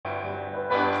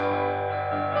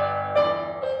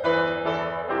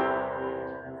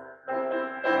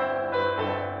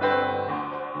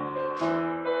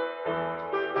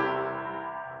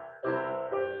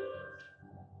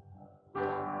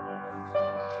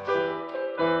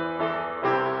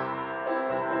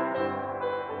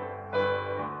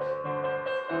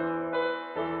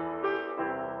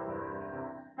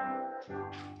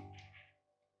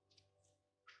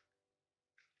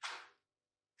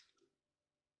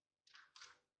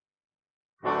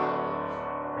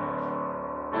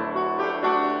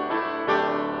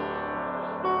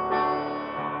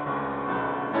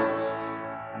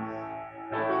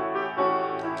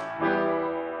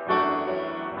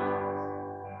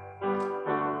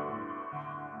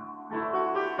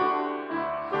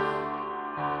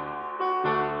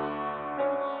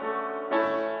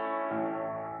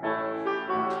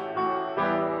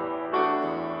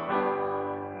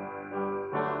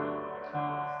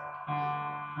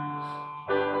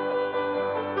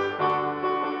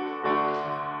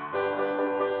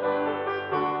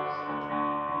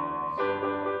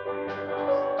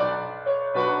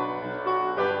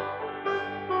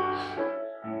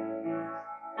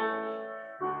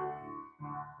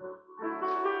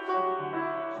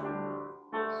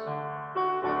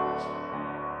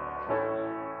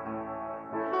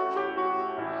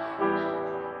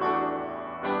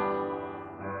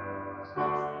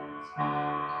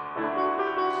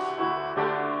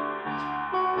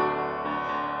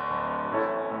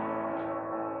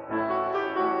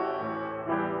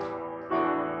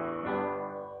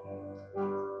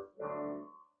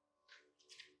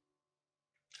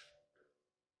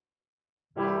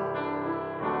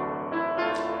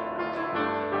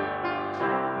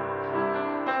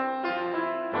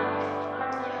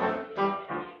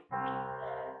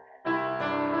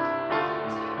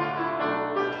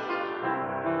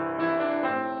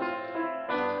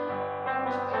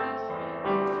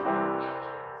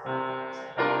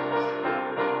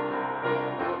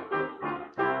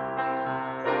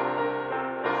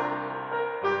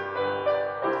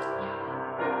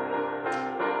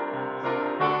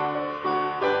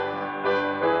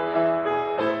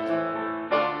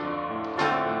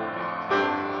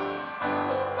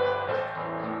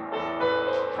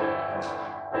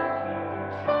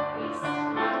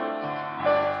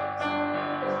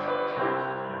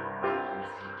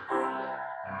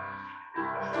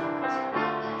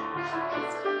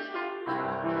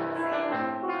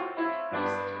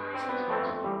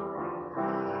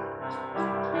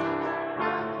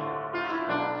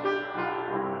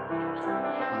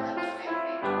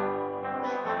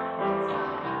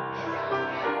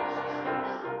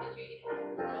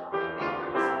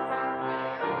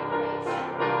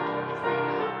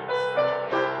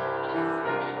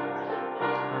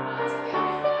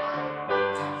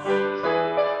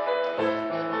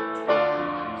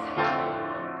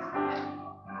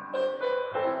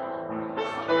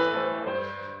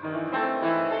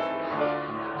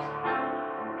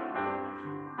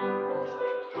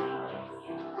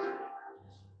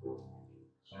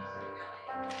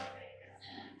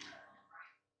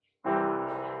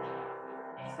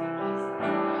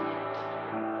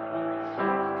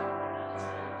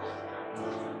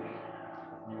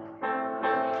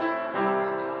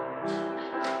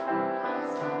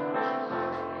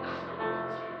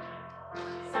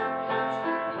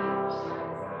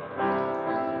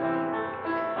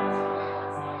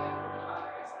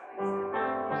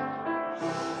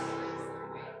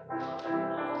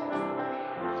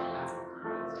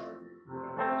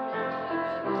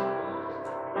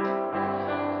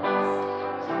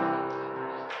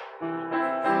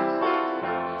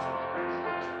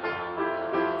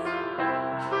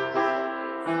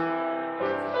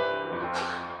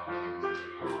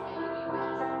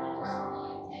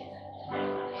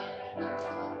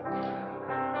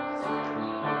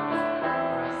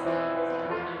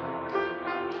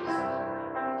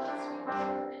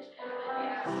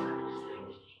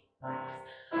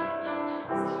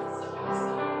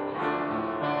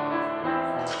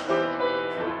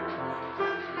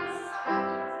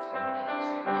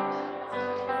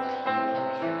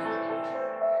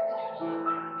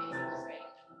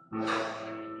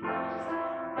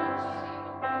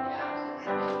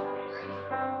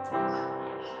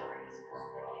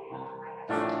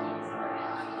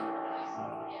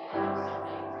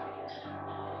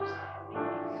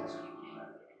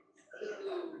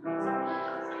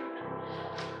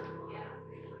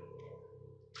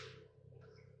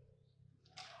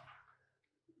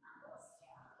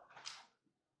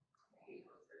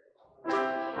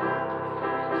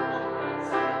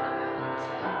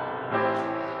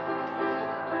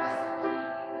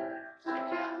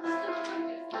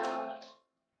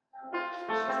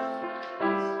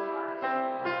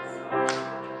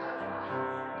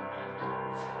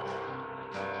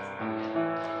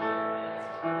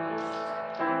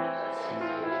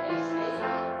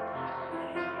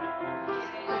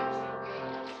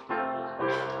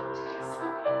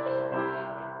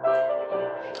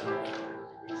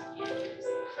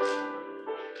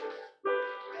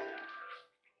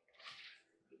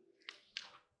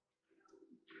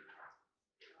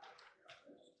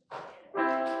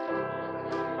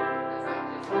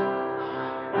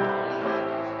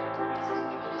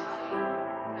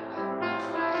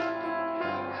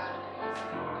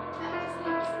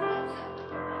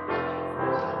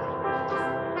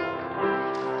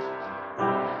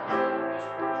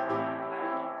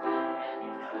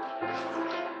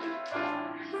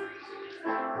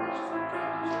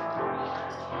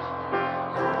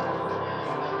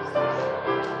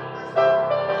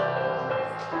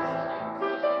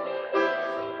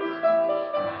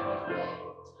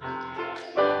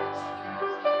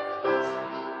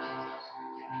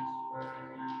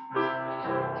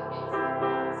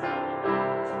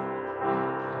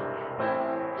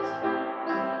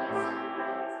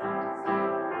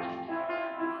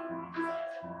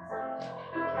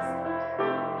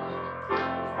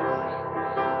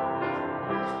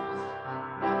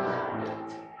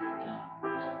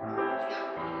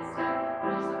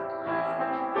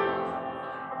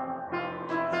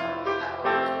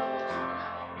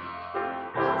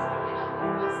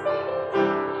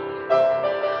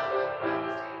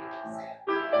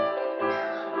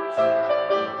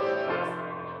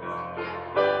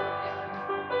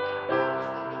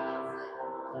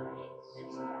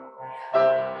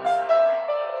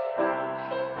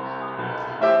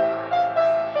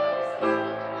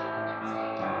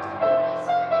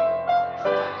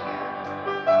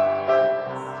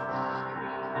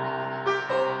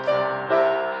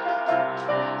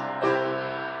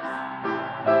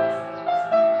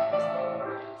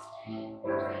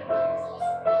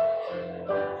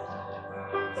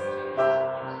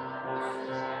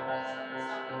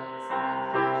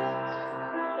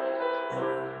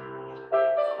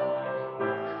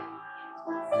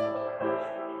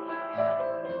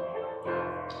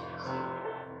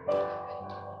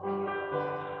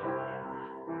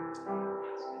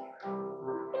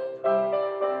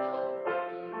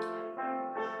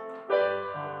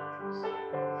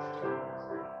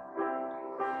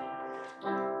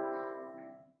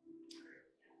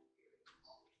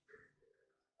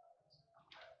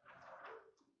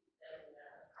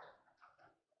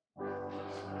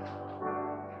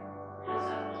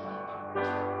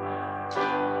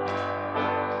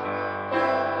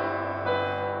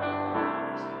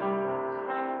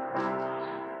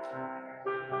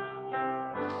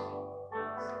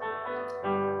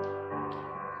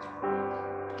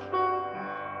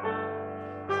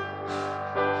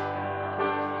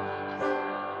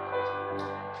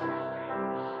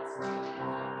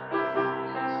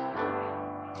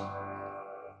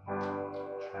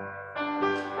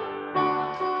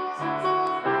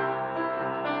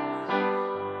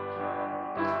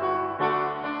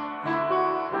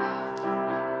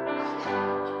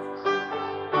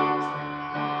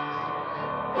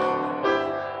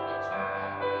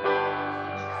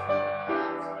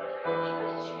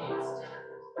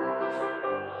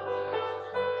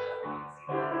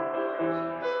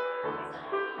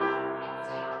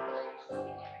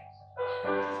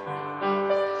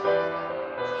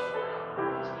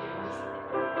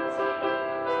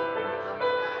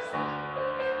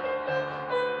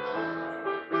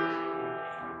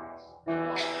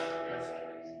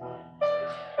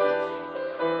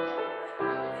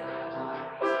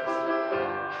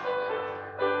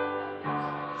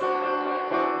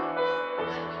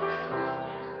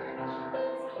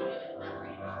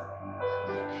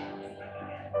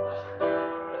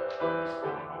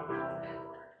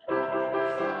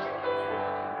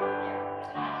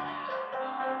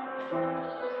Good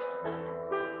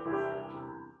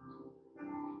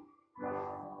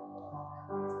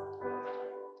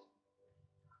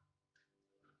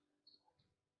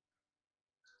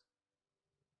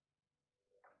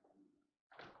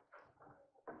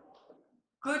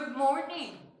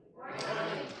morning.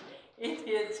 It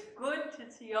is good to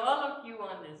see all of you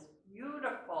on this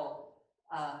beautiful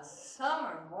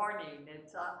summer morning.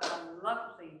 It's a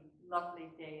lovely, lovely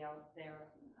day out there.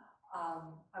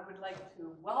 I would like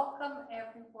to welcome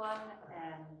everyone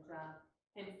and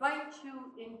invite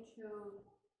you into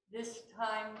this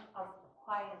time of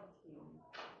quieting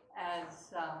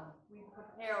as we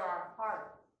prepare our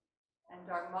hearts and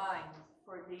our minds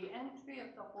for the entry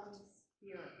of the Holy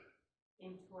Spirit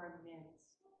into our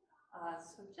midst.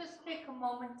 So just take a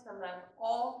moment to let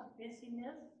all the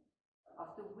busyness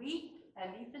of the week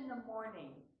and even the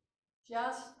morning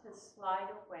just to slide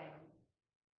away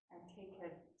and take a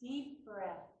deep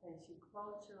breath as you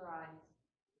close your eyes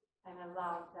and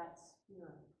allow that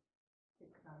Spirit to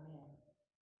come in.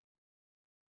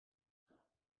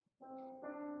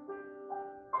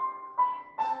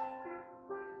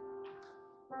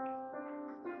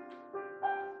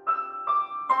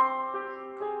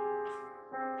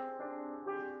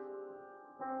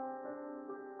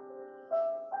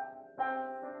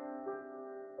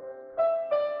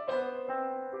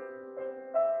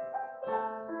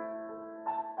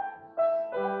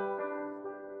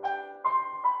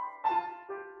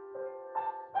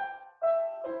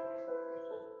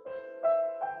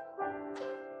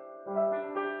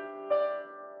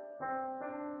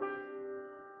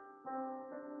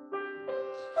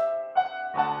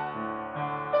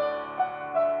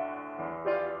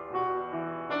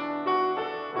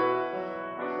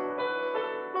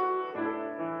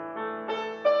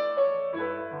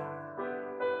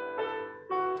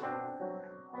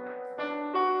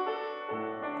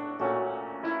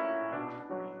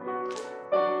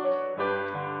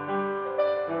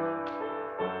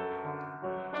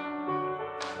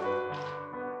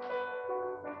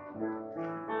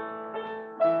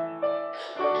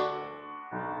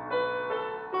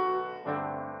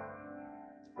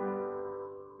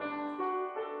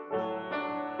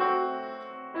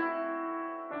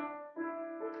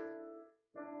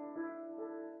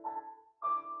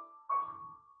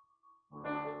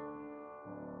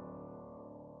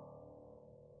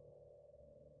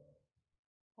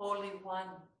 Holy One,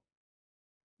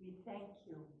 we thank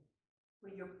you for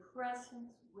your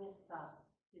presence with us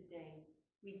today.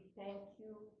 We thank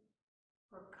you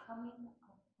for coming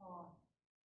upon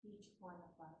each one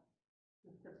of us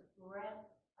with the breath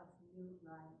of new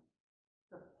life,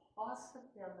 the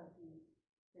possibility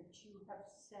that you have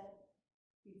set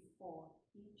before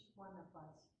each one of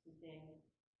us today.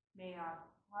 May our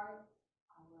hearts,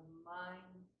 our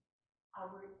minds,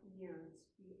 our ears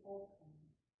be open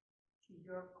to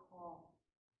your call,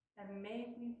 and may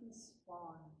we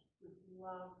respond with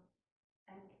love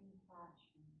and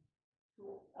compassion to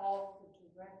all the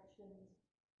directions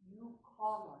you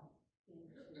call us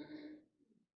into.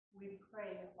 We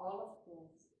pray all of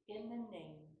this in the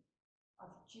name of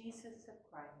Jesus the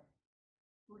Christ,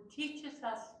 who teaches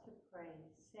us to pray,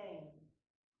 saying,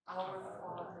 Our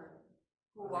Father,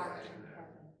 who art in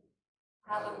heaven,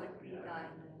 hallowed be thy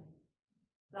name.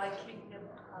 Thy kingdom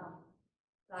come,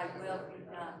 thy will be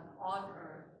done on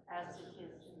earth as it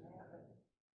is in heaven.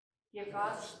 Give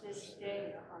us this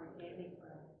day our daily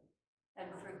bread, and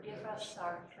forgive us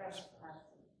our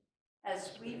trespasses,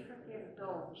 as we forgive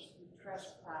those who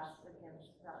trespass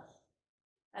against us.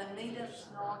 And lead us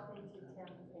not into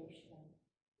temptation,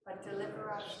 but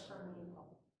deliver us from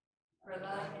evil. For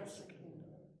thine is the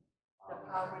kingdom, the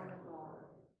power, and the glory,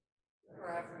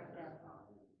 forever and ever.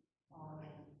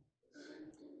 Amen.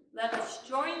 Let us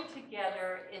join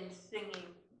together in singing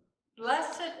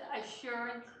Blessed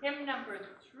Assurance, hymn number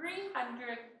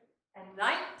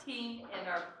 319 in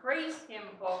our praise hymn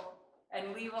book,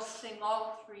 and we will sing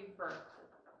all three verses.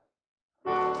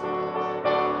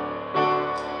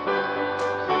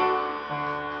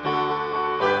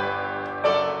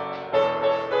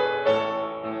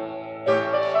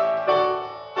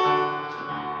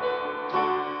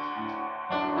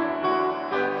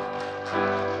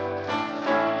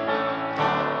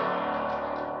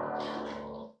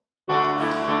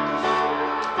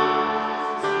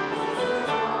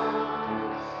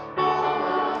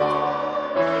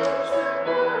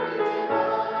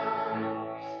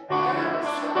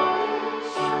 Yes.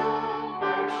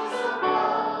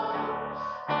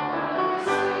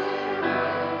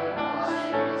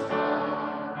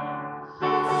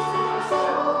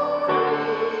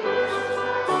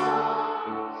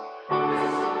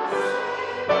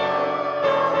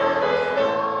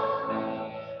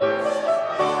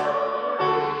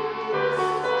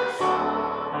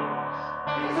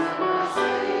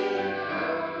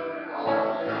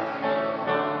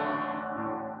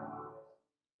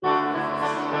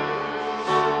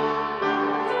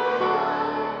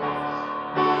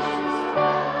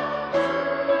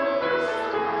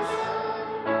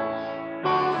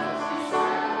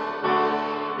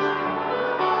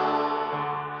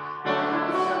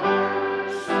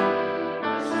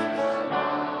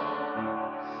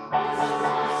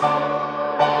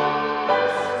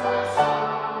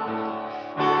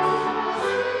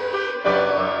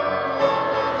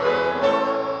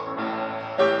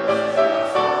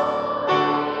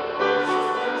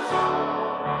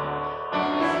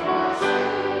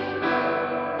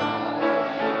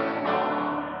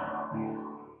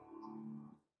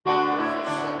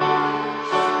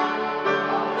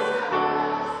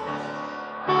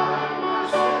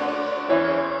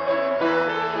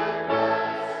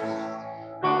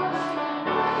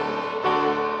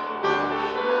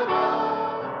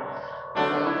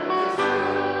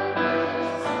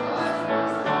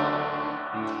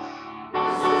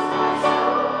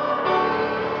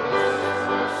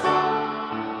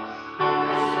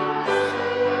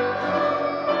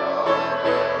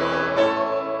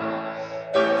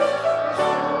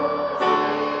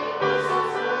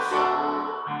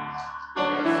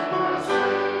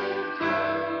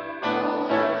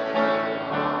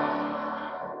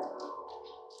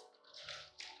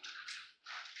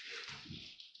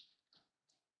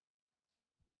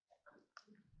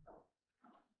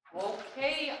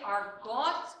 our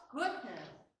God's goodness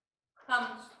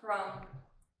comes from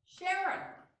Sharon.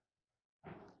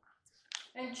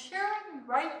 And Sharon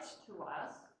writes to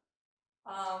us.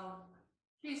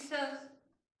 She says,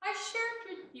 I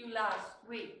shared with you last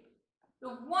week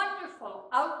the wonderful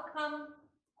outcome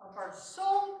of our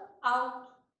sold-out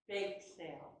bake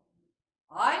sale.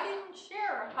 I didn't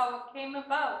share how it came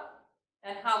about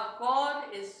and how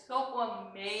God is so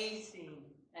amazing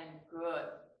and good.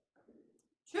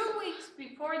 2 weeks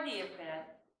before the event,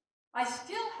 I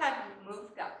still hadn't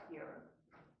moved up here,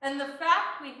 and the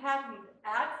fact we hadn't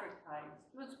advertised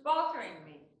was bothering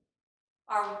me.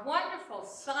 Our wonderful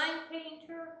sign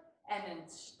painter and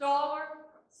installer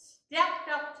stepped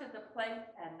up to the plate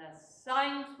and the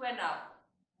signs went up.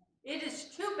 It is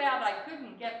too bad I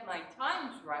couldn't get my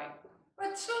times right,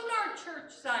 but soon our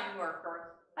church sign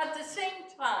worker at the same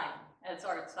time as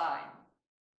our sign.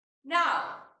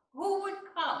 Now, who would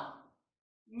come?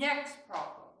 Next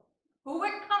problem. Who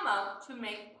would come out to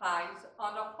make pies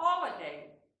on a holiday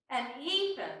and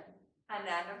even an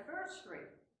anniversary?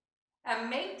 And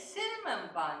make cinnamon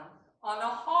buns on a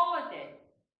holiday?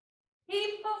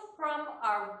 People from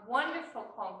our wonderful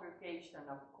congregation,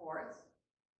 of course.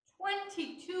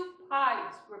 22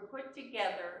 pies were put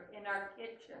together in our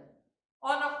kitchen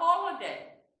on a holiday,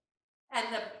 and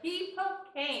the people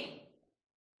came.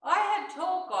 I had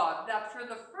told God that for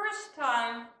the first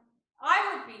time,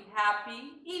 I would be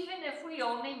happy even if we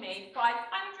only made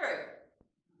 500.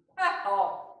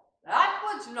 Oh, that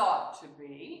was not to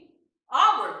be.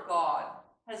 Our God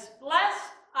has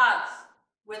blessed us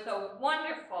with a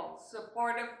wonderful,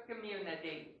 supportive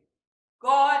community.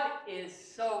 God is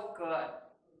so good.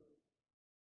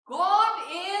 God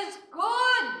is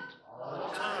good. All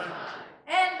the time.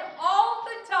 And all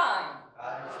the time.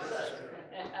 Absolutely.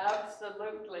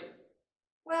 Absolutely.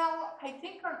 Well, I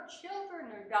think our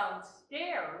children are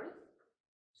downstairs,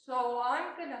 so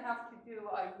I'm going to have to do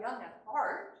a young at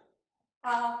heart.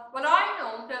 But I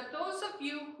know that those of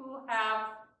you who have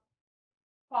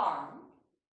farmed,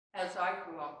 as I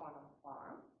grew up on a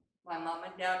farm, my mom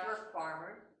and dad were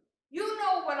farmers, you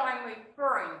know what I'm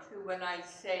referring to when I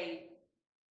say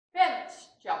fence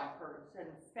jumpers and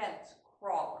fence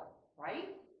crawlers, right?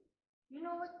 You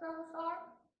know what those are?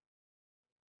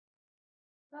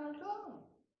 Don't.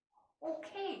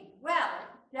 Okay, well,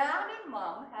 Dad and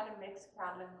Mom had a mixed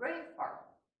cattle and grain farm,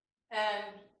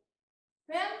 and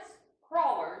fence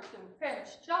crawlers and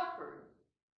fence jumpers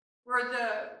were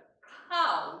the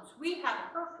cows. We had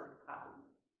Hereford cows.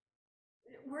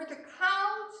 Were the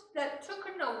cows that took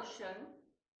a notion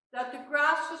that the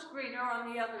grass was greener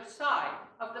on the other side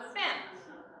of the fence,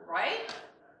 right?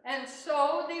 And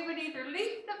so they would either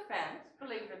leap the fence,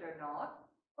 believe it or not,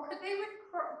 or they would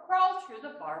crawl through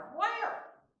the barbed wire.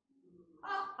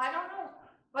 I don't know,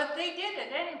 but they did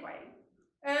it anyway.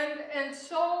 And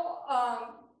so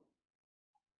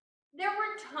there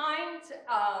were times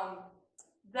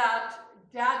that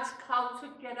Dad's cows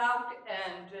would get out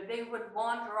and they would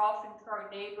wander off into our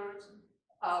neighbors'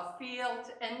 fields.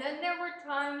 And then there were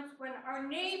times when our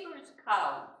neighbors'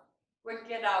 cows would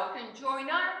get out and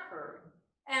join our herd.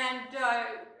 And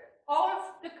all of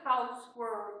the cows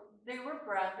were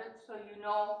branded, so you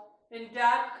know. And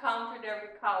Dad counted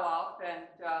every cow up, and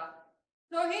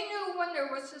so he knew when there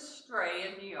was a stray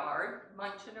in the yard,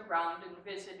 munching around and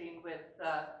visiting with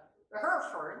the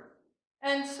Hereford.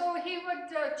 And so he would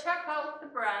check out the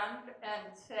brand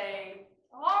and say,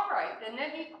 all right, and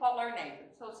then he'd call our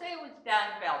neighbors. So say it was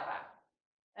Dan Bellback.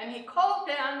 And he'd call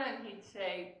Dan and he'd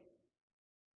say,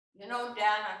 you know,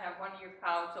 Dan, I have one of your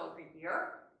cows over here.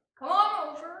 Come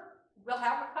on over, we'll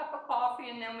have a cup of coffee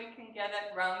and then we can get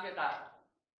it rounded up.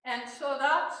 And so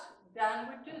Dan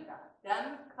would do that.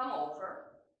 Dan would come over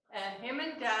and him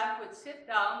and Dad would sit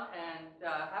down and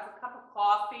have a cup of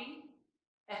coffee.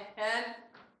 And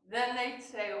then they'd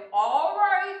say, all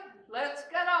right, let's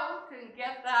get out and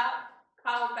get that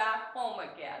cow back home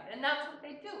again. And that's what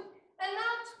they do. And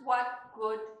that's what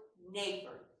good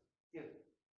neighbors do.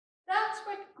 That's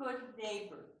what good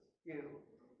neighbors do.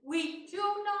 We do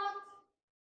not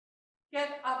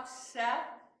get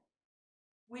upset.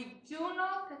 We do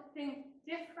not think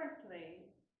differently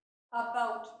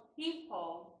about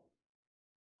people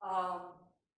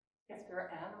if their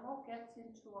animal gets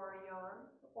into our yard,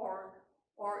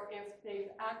 or if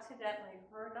they've accidentally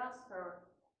hurt us, or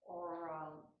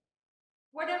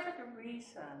whatever the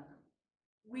reason.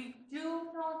 We do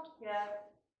not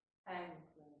get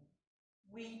angry.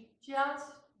 We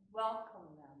just welcome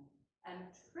them and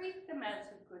treat them as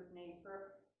a good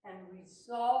neighbor and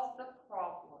resolve the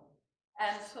problem.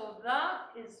 And so that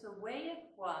is the way it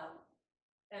was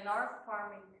in our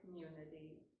farming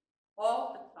community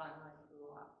all the time I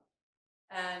grew up.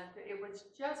 And it was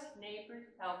just neighbors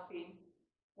helping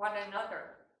one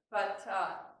another. But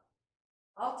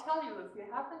I'll tell you, if you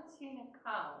haven't seen a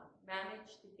cow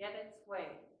manage to get its way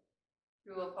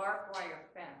through a barbed wire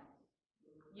fence,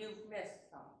 you've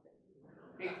missed something,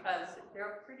 because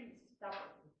they're pretty stubborn.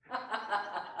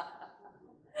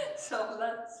 So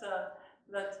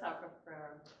let's have a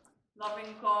prayer.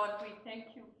 Loving God, we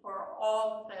thank you for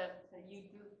all that you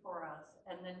do for us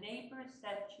and the neighbors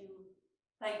that you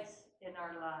place in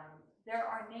our lives. There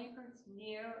are neighbors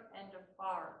near and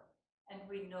afar, and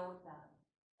we know that.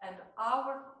 And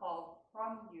our call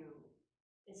from you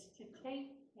is to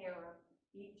take care of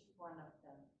each one of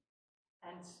them.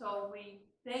 And so we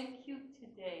thank you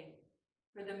today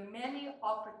for the many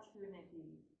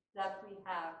opportunities that we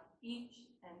have each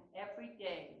and every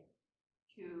day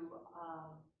to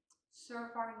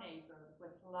serve our neighbor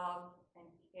with love and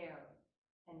care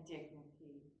and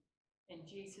dignity. In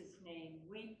Jesus' name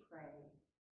we pray.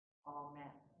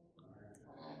 Amen.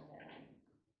 Amen.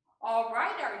 All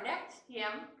right, our next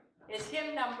hymn is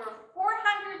hymn number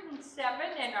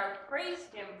 407 in our praise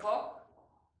hymn book,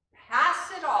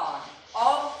 Pass It On,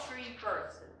 all three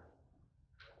verses.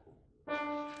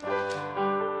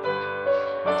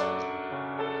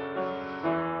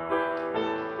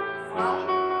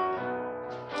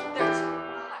 There's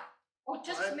five. Oh,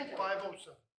 just a minute.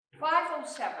 507.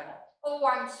 507. Oh,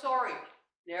 I'm sorry.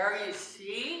 There you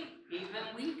see, even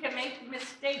we can make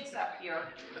mistakes up here.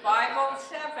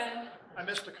 507. I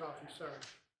missed the coffee, sorry.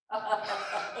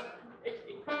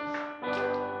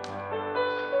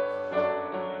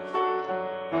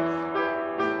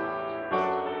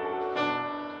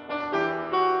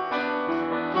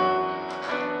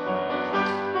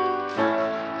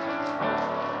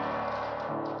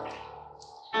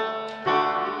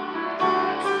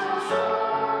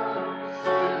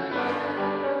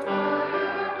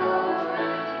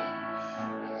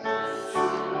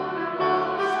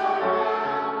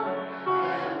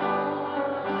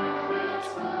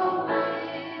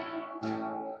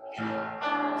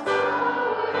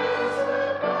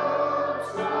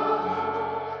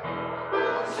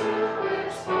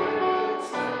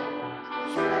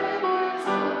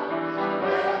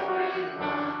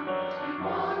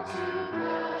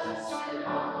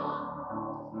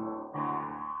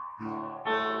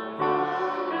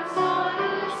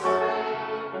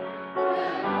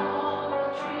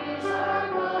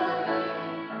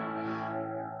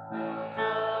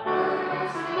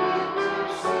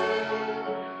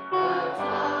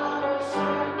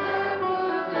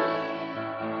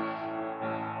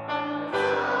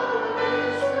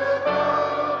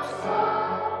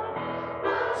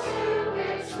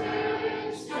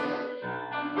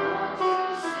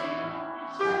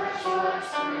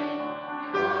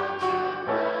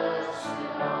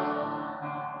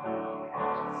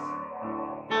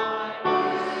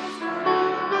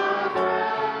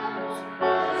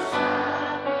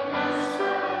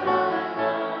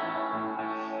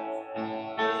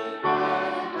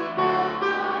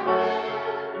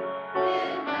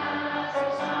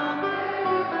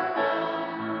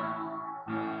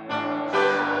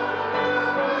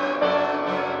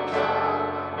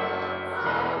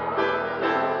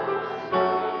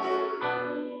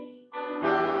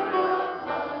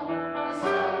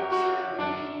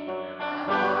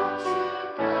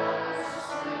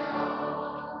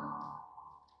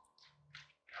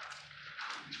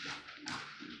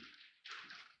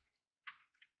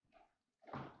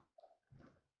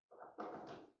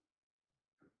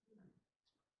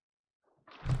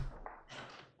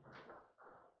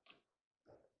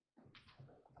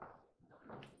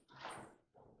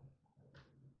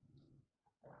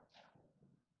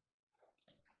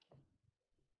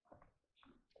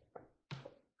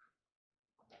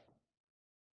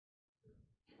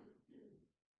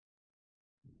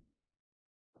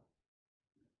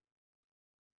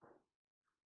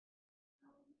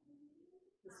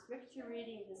 The scripture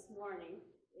reading this morning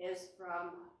is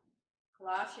from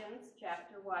Colossians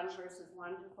chapter 1, verses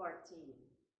 1 to 14.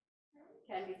 It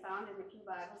can be found in the Pew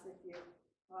Bibles if you're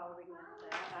following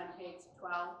that on page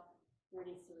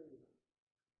 1233.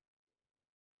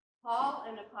 Paul,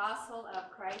 an apostle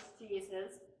of Christ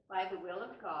Jesus, by the will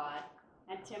of God,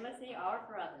 and Timothy, our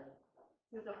brother,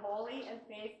 to the holy and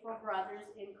faithful brothers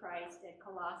in Christ at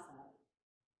Colossae.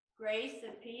 Grace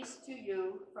and peace to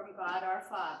you from God our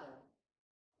Father.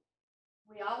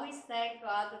 We always thank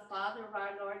God, the Father of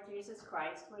our Lord Jesus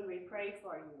Christ, when we pray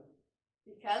for you,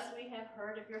 because we have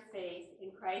heard of your faith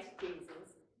in Christ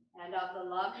Jesus and of the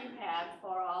love you have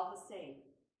for all the saints,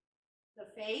 the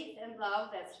faith and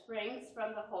love that springs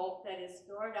from the hope that is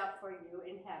stored up for you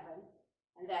in heaven,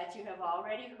 and that you have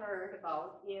already heard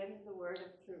about in the word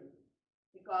of truth,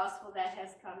 the gospel that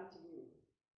has come to you.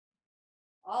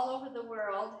 All over the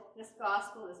world, this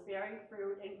gospel is bearing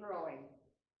fruit and growing,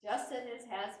 just as it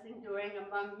has been doing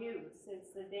among you since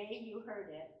the day you heard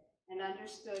it and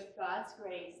understood God's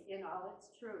grace in all its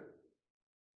truth.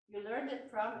 You learned it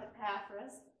from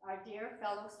Epaphras, our dear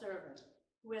fellow servant,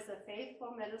 who is a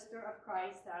faithful minister of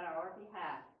Christ on our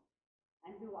behalf,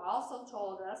 and who also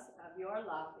told us of your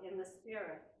love in the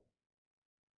Spirit.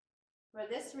 For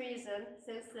this reason,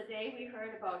 since the day we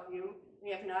heard about you,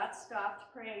 we have not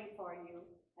stopped praying for you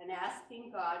and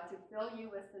asking God to fill you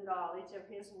with the knowledge of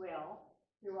his will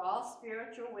through all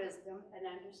spiritual wisdom and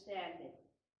understanding.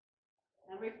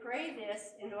 And we pray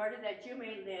this in order that you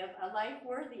may live a life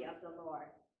worthy of the Lord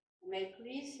and may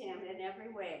please him in every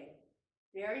way,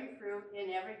 bearing fruit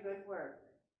in every good work,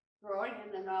 growing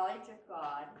in the knowledge of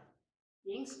God,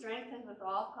 being strengthened with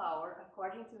all power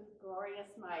according to his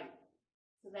glorious might,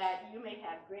 so that you may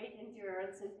have great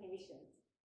endurance and patience,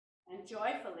 and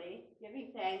joyfully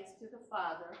giving thanks to the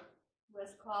Father who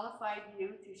has qualified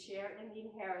you to share in the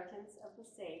inheritance of the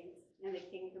saints in the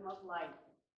kingdom of light.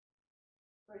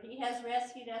 For he has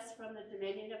rescued us from the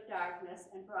dominion of darkness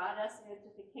and brought us into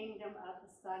the kingdom of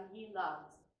the Son he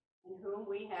loves, in whom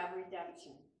we have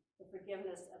redemption, the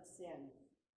forgiveness of sins.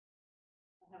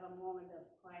 I'll have a moment of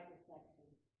quiet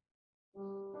reflection.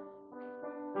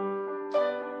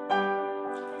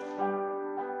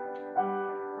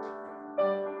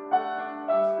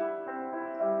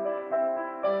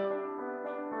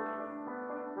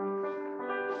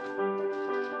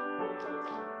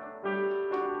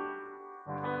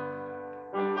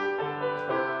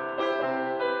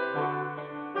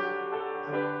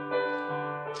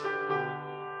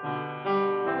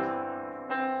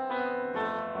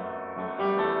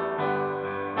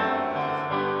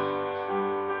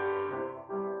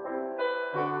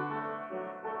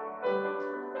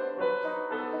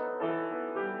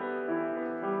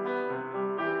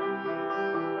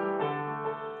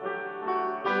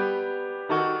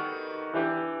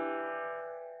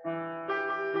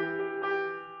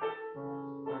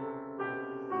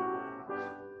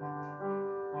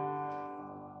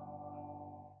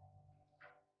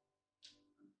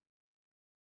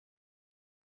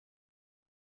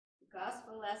 The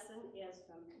gospel lesson is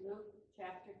from Luke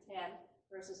chapter 10,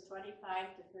 verses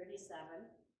 25 to 37.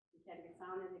 It can be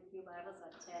found in the Pew Bibles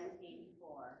at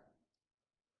 1084.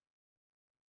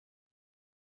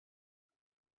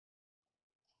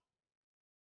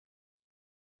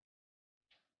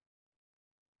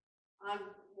 On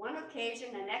one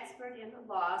occasion, an expert in the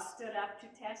law stood up to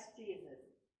test Jesus.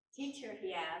 "Teacher,"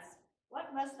 he asked,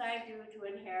 "what must I do to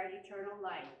inherit eternal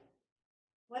life?"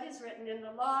 "What is written in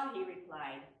the law?" he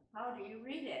replied. "How do you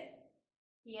read it?"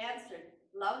 He answered,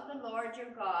 "Love the Lord your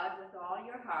God with all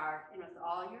your heart and with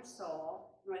all your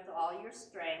soul and with all your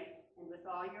strength and with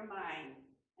all your mind,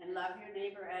 and love your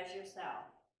neighbor as yourself."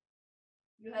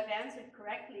 "You have answered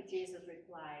correctly," Jesus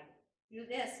replied. "Do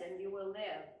this and you will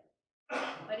live."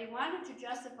 But he wanted to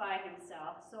justify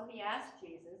himself, so he asked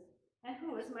Jesus, "And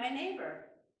who is my neighbor?"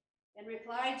 In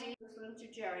reply, Jesus went to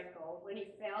Jericho when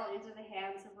he fell into the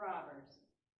hands of robbers.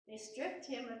 They stripped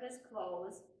him of his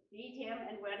clothes, beat him,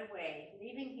 and went away,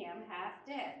 leaving him half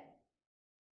dead.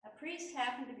 A priest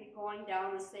happened to be going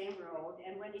down the same road,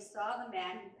 and when he saw the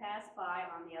man, he passed by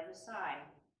on the other side.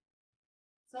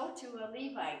 So too a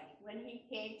Levite, when he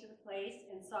came to the place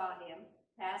and saw him,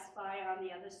 passed by on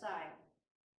the other side.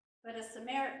 But a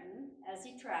Samaritan, as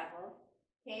he traveled,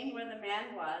 came where the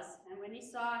man was, and when he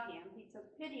saw him, he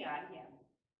took pity on him.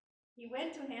 He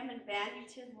went to him and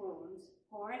bandaged his wounds,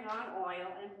 pouring on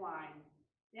oil and wine.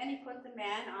 Then he put the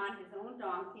man on his own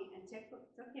donkey and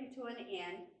took him to an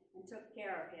inn and took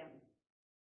care of him.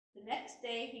 The next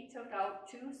day he took out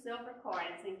 2 silver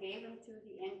coins and gave them to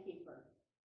the innkeeper.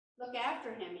 "Look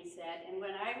after him," he said, "and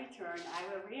when I return, I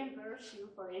will reimburse you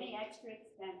for any extra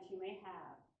expense you may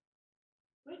have."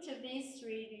 Which of these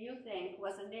 3 do you think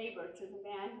was a neighbor to the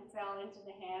man who fell into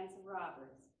the hands of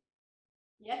robbers?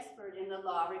 The expert in the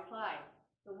law replied,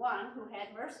 "The one who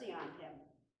had mercy on him."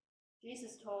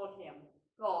 Jesus told him,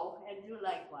 "Go and do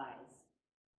likewise."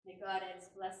 May God add his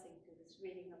blessing to this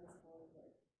reading of his holy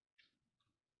word.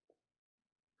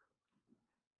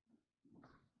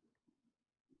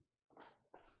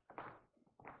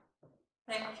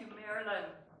 Thank you,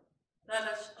 Marilyn. Let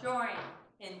us join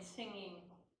in singing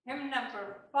hymn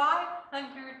number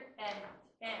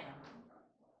 510,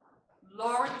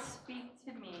 "Lord, Speak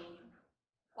to Me,"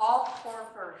 all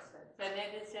 4 verses, and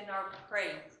it is in our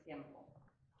praise hymnal.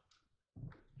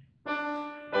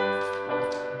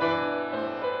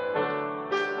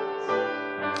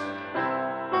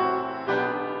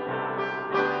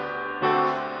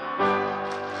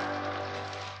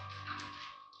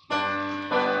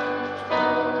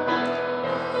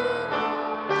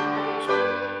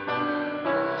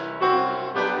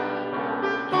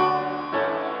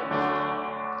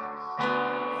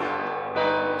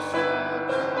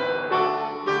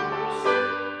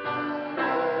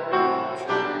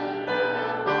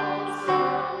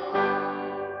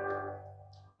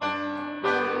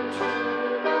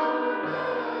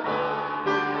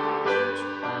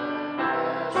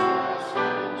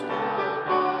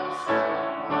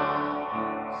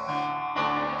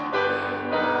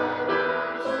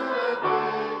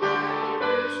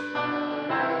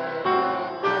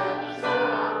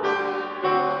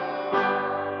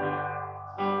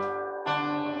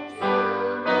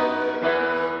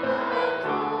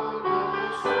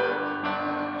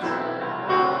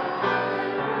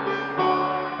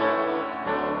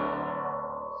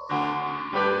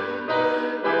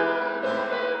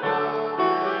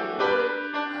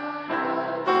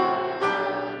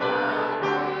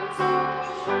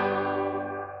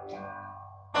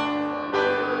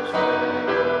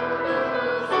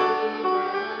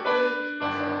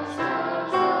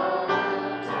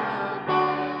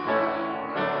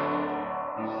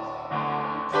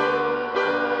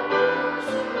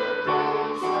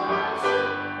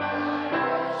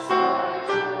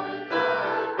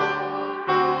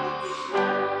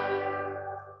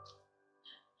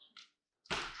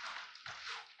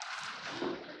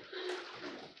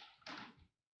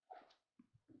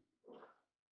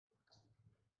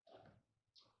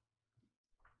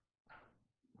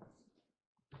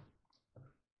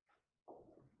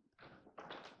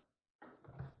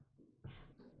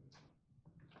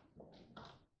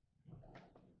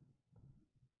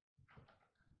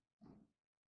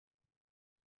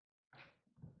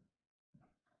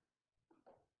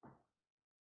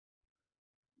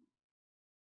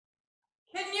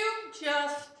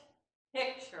 just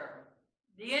picture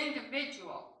the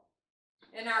individual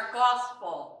in our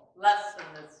gospel lesson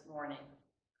this morning,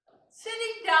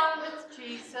 sitting down with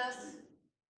Jesus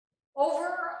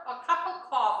over a cup of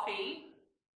coffee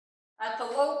at the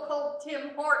local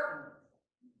Tim Hortons?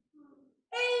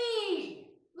 Hey,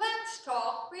 let's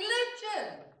talk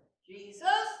religion, Jesus.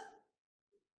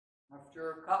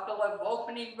 After a couple of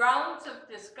opening rounds of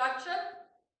discussion,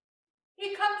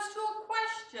 he comes to a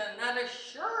question that is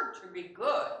sure to be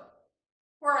good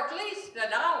for at least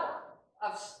an hour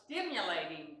of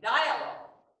stimulating dialogue.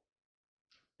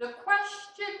 The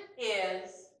question is,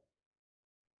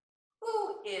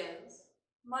 who is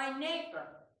my neighbor?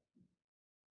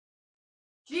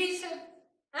 Jesus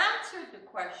answered the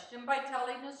question by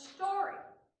telling a story.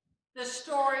 The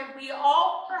story we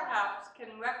all perhaps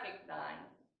can recognize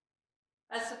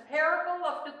as the parable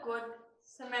of the Good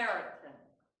Samaritan.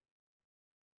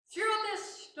 Through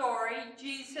this story,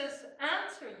 Jesus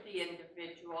answered the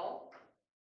individual,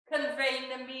 conveying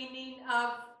the meaning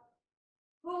of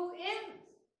who is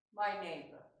my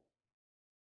neighbor.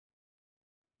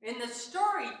 In the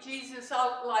story, Jesus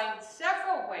outlined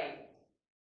several ways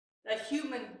that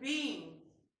human beings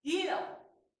deal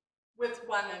with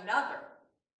one another.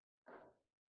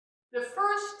 The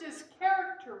first is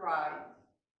characterized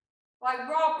by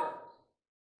robbers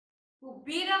who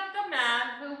beat up the man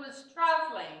who was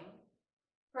traveling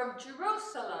from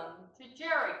Jerusalem to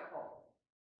Jericho.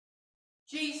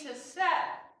 Jesus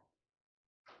said,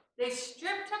 they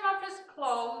stripped him of his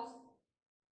clothes,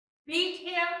 beat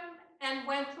him, and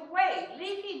went away,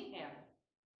 leaving him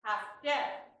half dead.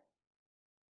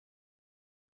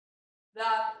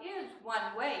 That is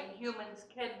one way humans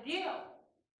can deal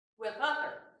with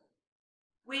others.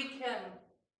 We can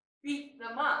beat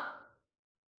them up.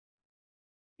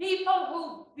 People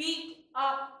who beat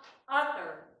up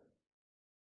others,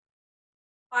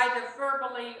 either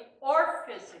verbally or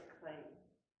physically,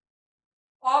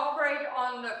 operate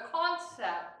on the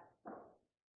concept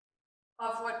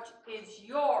of what is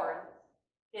yours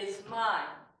is mine,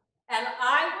 and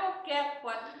I will get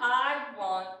what I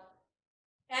want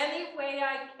any way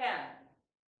I can,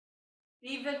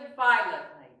 even violently.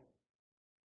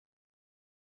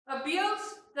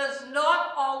 Abuse does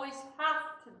not always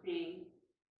have to be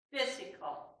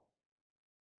physical.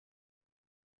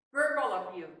 Verbal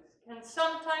abuse can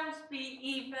sometimes be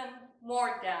even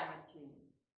more damaging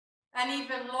and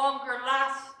even longer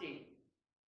lasting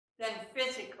than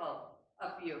physical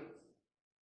abuse.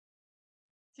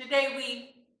 Today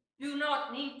we do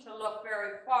not need to look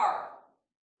very far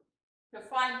to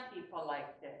find people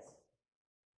like this.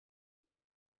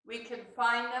 We can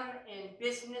find them in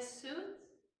business suits,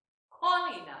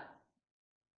 conning us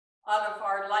out of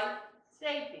our life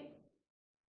savings,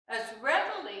 as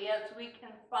readily as we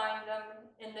can find them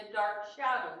in the dark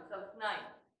shadows of night,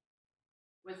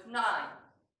 with knives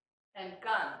and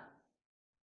guns.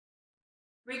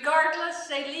 Regardless,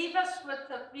 they leave us with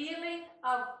the feeling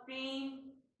of being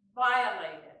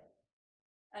violated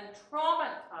and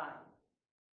traumatized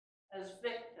as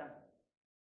victims.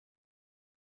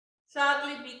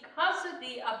 Sadly, because of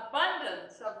the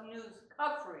abundance of news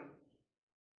coverage,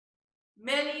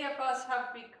 many of us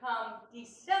have become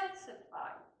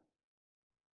desensitized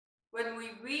when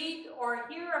we read or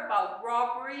hear about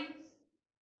robberies,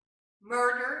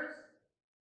 murders,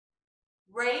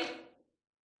 rape,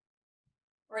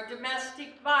 or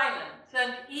domestic violence,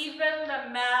 and even the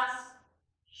mass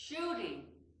shootings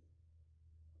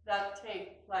that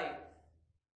take place.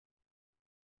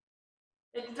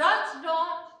 It does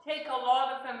not take a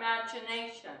lot of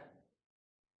imagination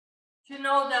to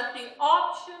know that the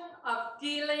option of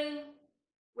dealing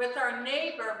with our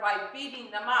neighbor by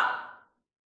beating them up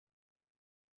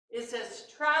is as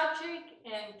tragic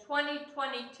in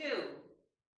 2022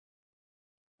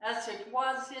 as it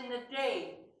was in the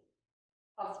days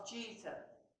of Jesus.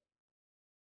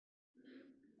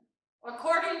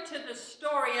 According to the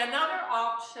story, another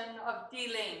option of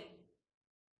dealing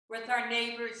with our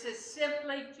neighbors is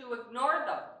simply to ignore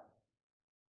them.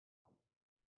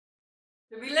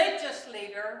 The religious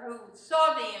leader who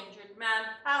saw the injured man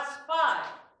pass by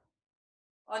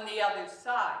on the other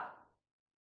side.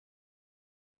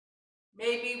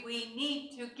 Maybe we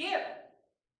need to give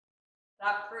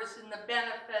that person the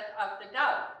benefit of the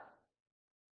doubt.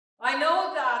 I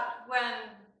know that when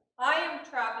I am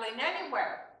traveling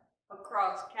anywhere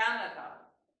across Canada,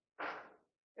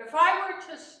 if I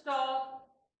were to stop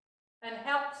and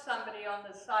help somebody on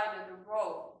the side of the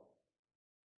road,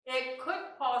 it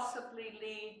could possibly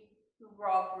lead to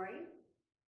robbery,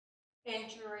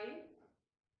 injury,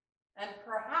 and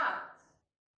perhaps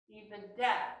even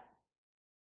death.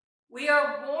 We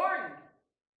are warned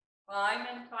time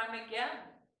and time again.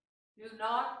 Do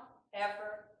not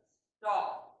ever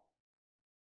stop,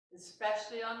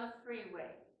 especially on the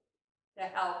freeway, to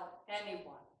help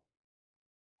anyone.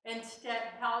 Instead,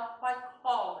 help by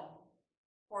calling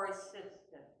for assistance.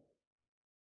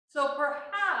 So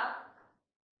perhaps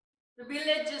the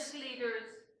religious leaders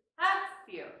had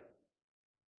fear.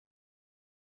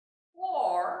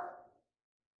 Or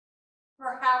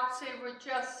perhaps they were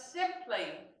just simply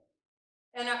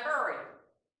in a hurry.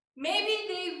 Maybe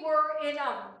they were in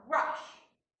a rush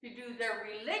to do their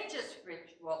religious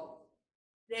rituals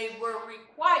they were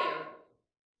required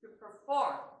to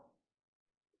perform.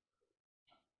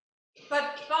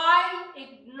 But by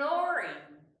ignoring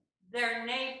their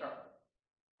neighbor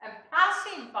and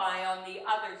passing by on the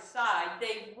other side,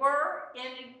 they were,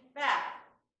 in fact,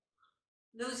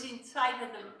 losing sight of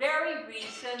the very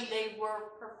reason they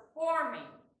were performing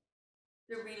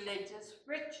the religious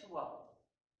ritual.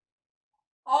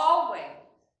 Always,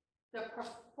 the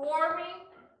performing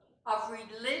of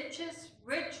religious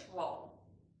ritual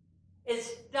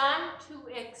is done to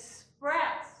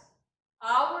express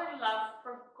our love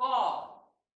for God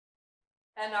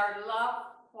and our love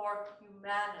for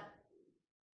humanity.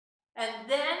 And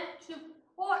then to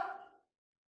put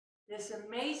this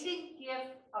amazing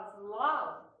gift of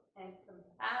love and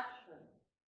compassion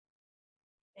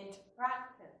into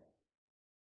practice.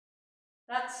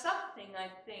 That's something I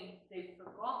think they've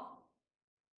forgotten.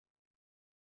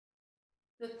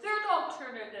 The third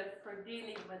alternative for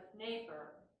dealing with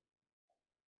neighbor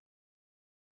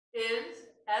is,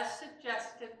 as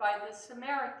suggested by the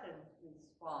Samaritan's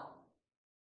response,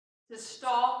 to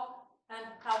stop and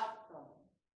help them.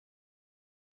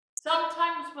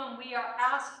 Sometimes when we are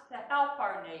asked to help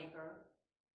our neighbor,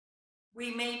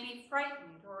 we may be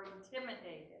frightened or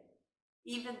intimidated,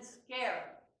 even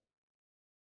scared.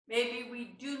 Maybe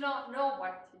we do not know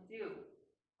what to do,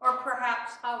 or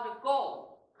perhaps how to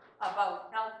go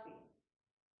about helping.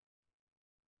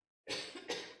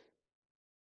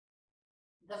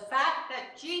 The fact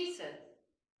that Jesus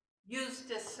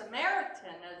used a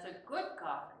Samaritan as a good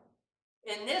guy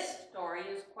in this story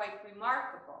is quite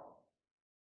remarkable.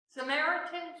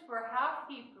 Samaritans were half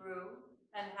Hebrew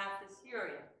and half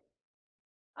Assyrian,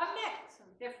 a mix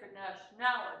of different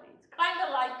nationalities, kind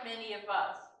of like many of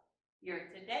us here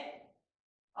today.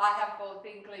 I have both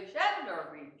English and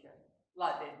Norwegian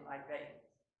blood in my veins.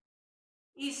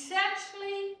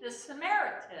 Essentially, the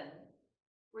Samaritans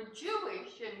were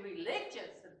Jewish in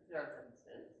religious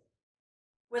observances,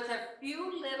 with a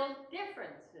few little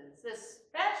differences,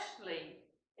 especially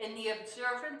in the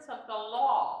observance of the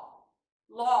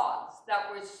laws that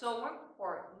were so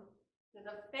important to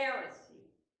the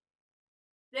Pharisees.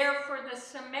 Therefore, the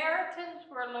Samaritans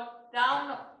were looked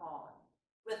down upon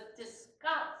with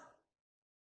disgust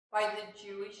by the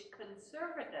Jewish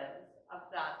conservatives of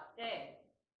that day.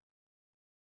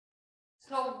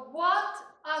 So what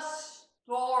a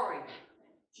story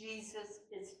Jesus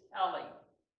is telling.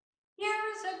 Here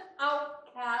is an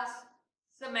outcast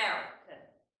Samaritan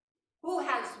who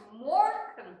has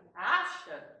more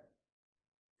compassion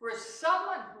for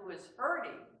someone who is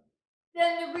hurting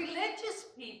than the religious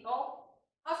people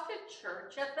of the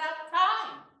church at that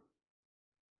time,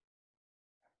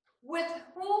 with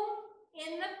whom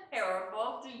in the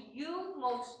parable do you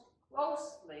most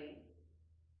closely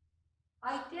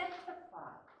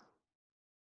identify?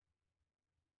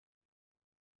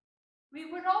 We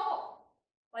would all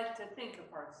like to think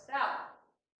of ourselves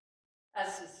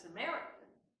as the Samaritan.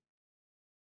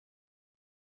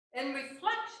 In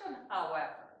reflection,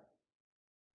 however,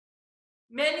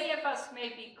 many of us may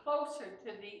be closer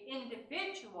to the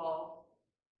individual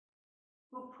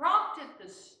who prompted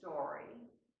the story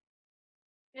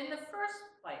in the first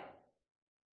place.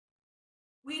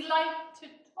 We like to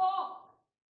talk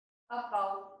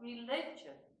about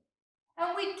religion,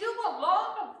 and we do a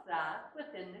lot of that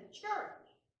within the church.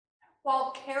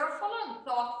 While careful and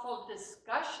thoughtful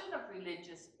discussion of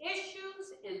religious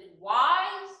issues is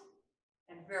wise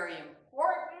and very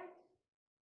important,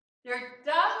 there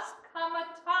does come a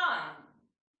time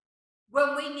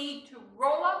when we need to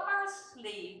roll up our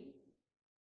sleeves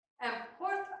and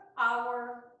put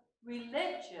our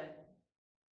religion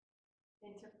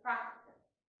into practice.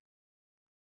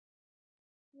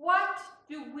 What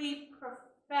do we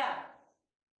profess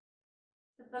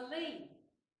to believe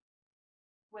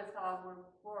with our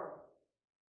words?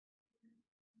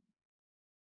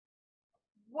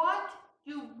 What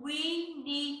do we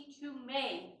need to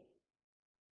make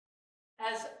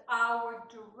as our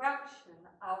direction,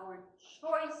 our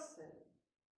choices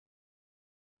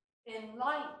in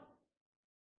life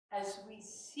as we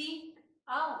seek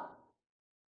out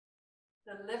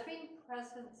the living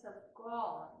presence of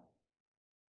God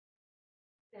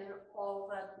in all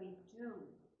that we do.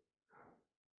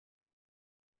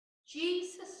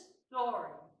 Jesus' story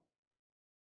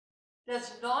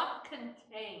does not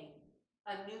contain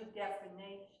a new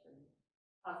definition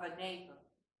of a neighbor.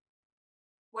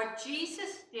 What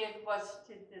Jesus did was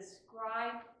to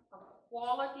describe a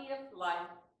quality of life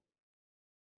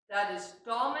that is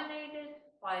dominated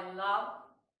by love,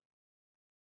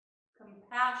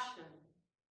 compassion,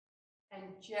 and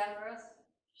generous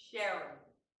sharing.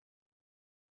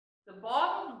 The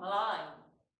bottom line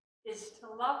is to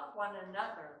love one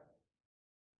another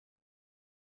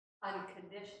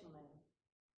unconditionally.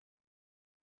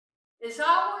 Is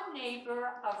our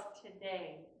neighbor of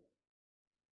today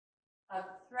a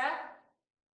threat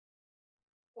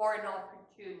or an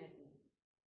opportunity?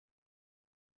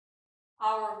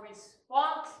 Our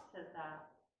response to that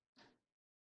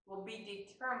will be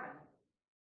determined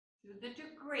to the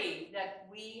degree that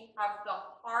we have the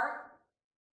heart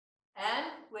and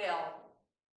will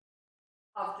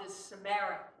of the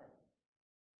Samaritan.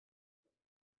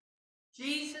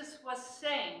 Jesus was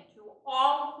saying to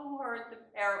all who heard the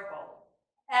parable,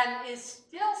 and is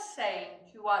still saying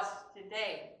to us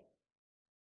today,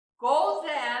 go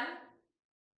then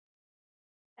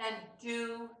and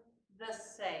do the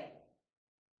same.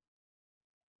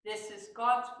 This is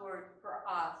God's word for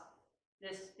us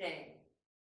this day.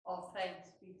 All thanks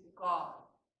be to God.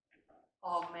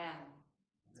 Amen.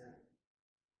 Amen.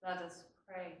 Let us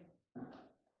pray.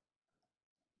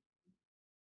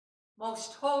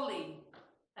 Most holy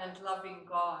and loving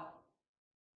God,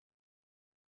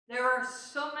 there are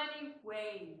so many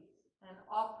ways and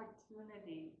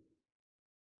opportunities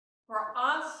for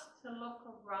us to look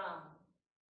around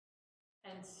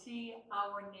and see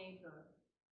our neighbor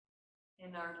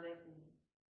in our living.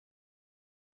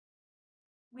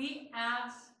 We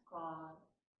ask, God,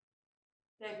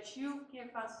 that you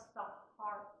give us the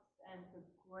heart and the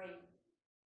grace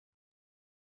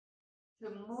to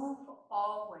move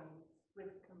always with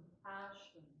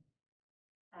compassion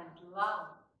and love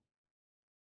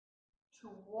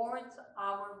towards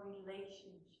our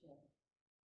relationship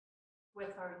with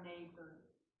our neighbors.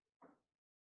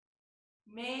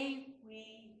 May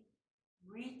we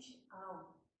reach out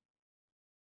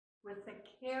with the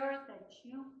care that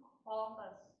you call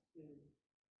us to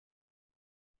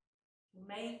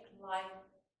make life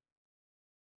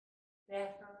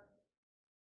better,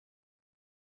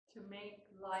 to make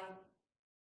life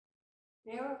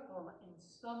bearable in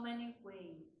so many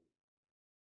ways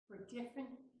for different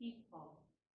people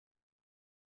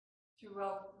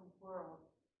throughout the world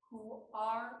who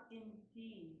are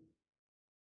indeed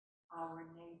our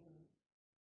neighbors.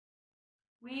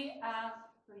 We ask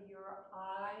for your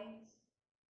eyes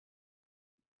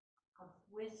of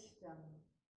wisdom,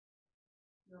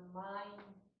 your mind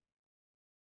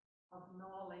of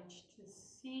knowledge to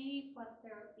see what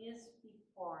there is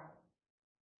before us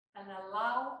and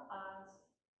allow us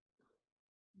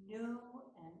new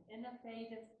and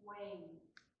innovative ways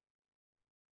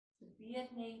to be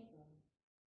a neighbor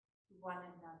to one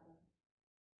another.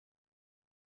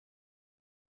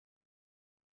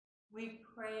 We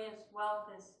pray as well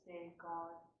this day,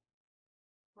 God,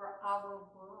 for our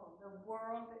world, the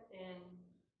world in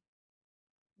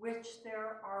which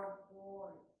there are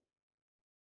wars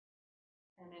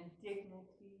and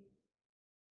indignity,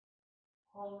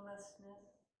 homelessness,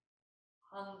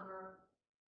 hunger,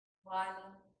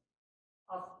 violence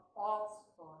of all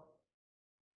sorts,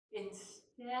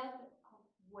 instead of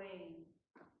ways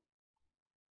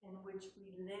in which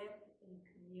we live in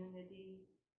community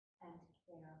and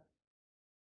care.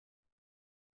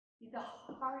 Be the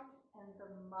heart and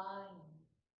the mind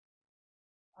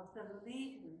of the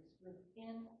leaders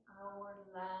within our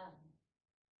land,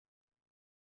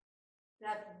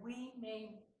 that we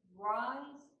may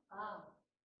rise up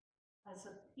as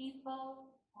a people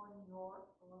on your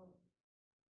earth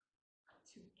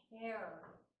to care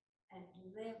and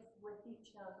live with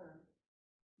each other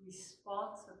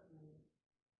responsibly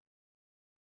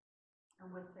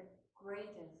and with the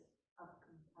greatest of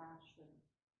compassion.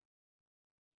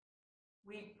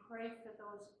 We pray for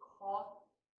those caught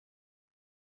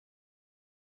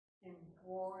in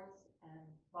wars and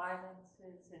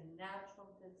violences and natural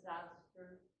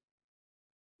disasters.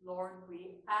 Lord,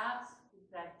 we ask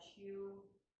that you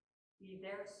be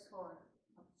their source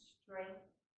of strength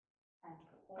and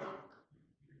hope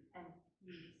and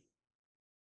peace.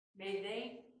 May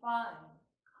they find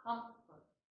comfort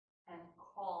and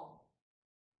calm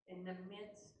in the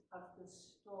midst of the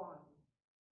storms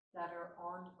that are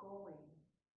ongoing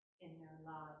in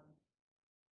their lives.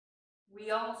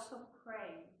 We also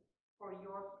pray for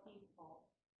your people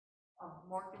of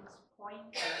Morgan's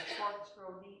Point and Forks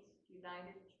Road East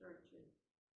United Churches.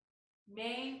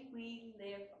 May we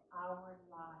live our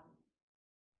lives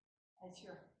as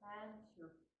your hands,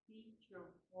 your feet, your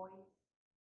voice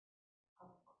of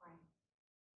Christ.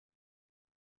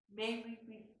 May we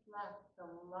reflect the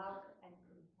love and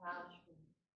compassion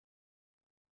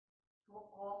to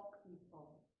all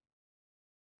people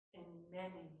in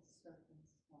many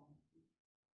circumstances.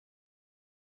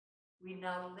 We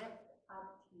now lift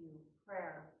up to you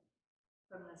prayer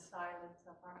from the silence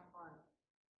of our hearts.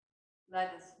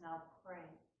 Let us now pray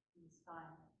in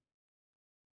silence.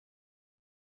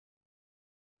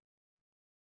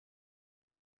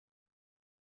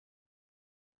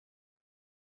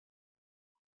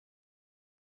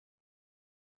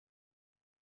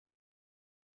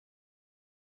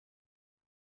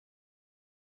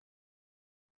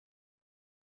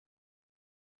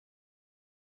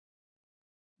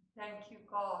 Thank you,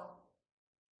 God,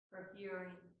 for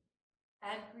hearing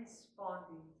and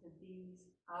responding to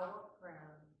these our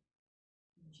prayers.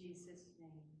 In Jesus'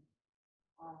 name,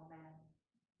 amen.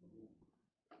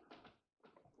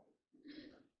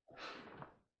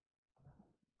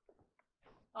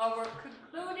 Our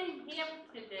concluding hymn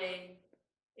today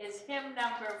is hymn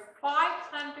number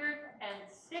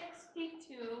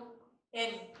 562 in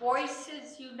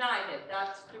Voices United.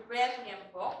 That's the red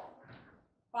hymn book.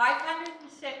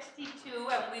 562,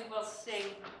 and we will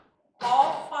sing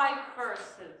all 5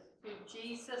 verses to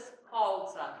Jesus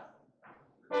Calls Us.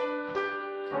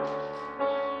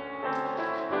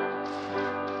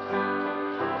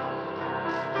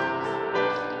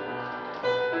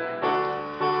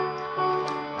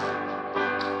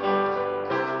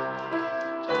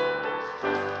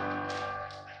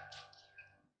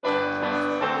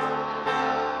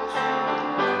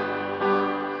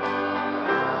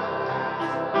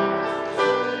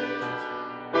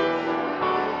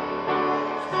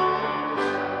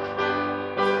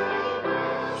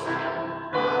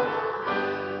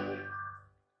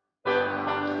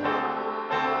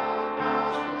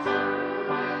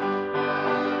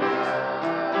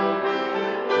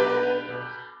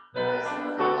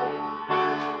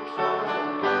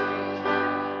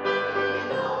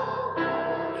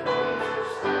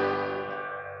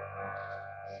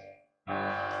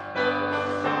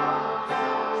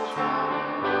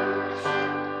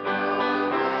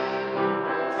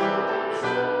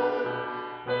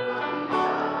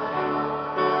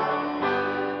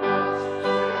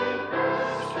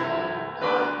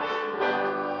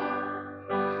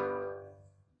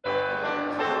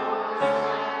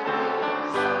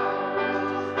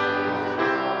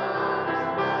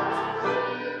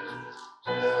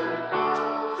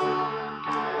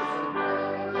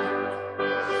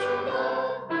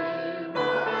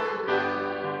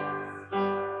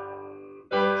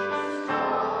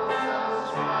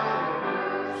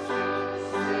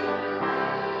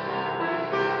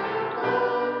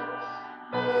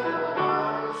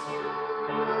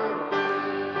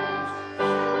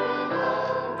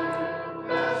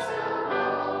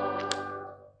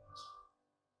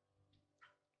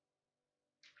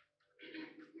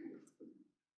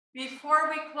 Before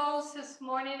we close this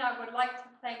morning, I would like to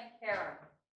thank Karen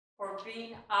for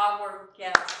being our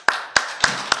guest.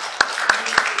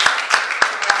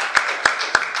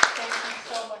 Thank you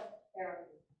so much, Karen,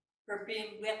 for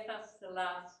being with us the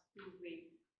last 2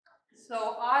 weeks.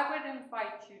 So I would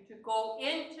invite you to go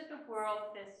into the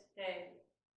world this day,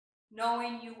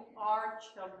 knowing you are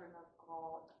children of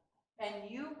God,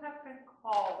 and you have been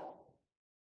called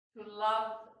to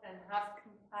love and have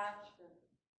compassion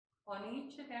on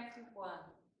each and every one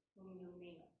whom you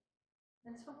meet.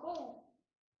 And so go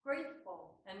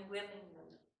grateful and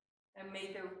willingly, and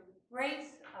may the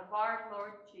grace of our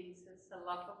Lord Jesus, the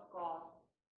love of God,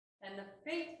 and the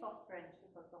faithful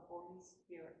friendship of the Holy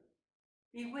Spirit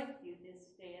be with you this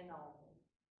day and always.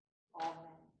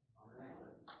 Amen.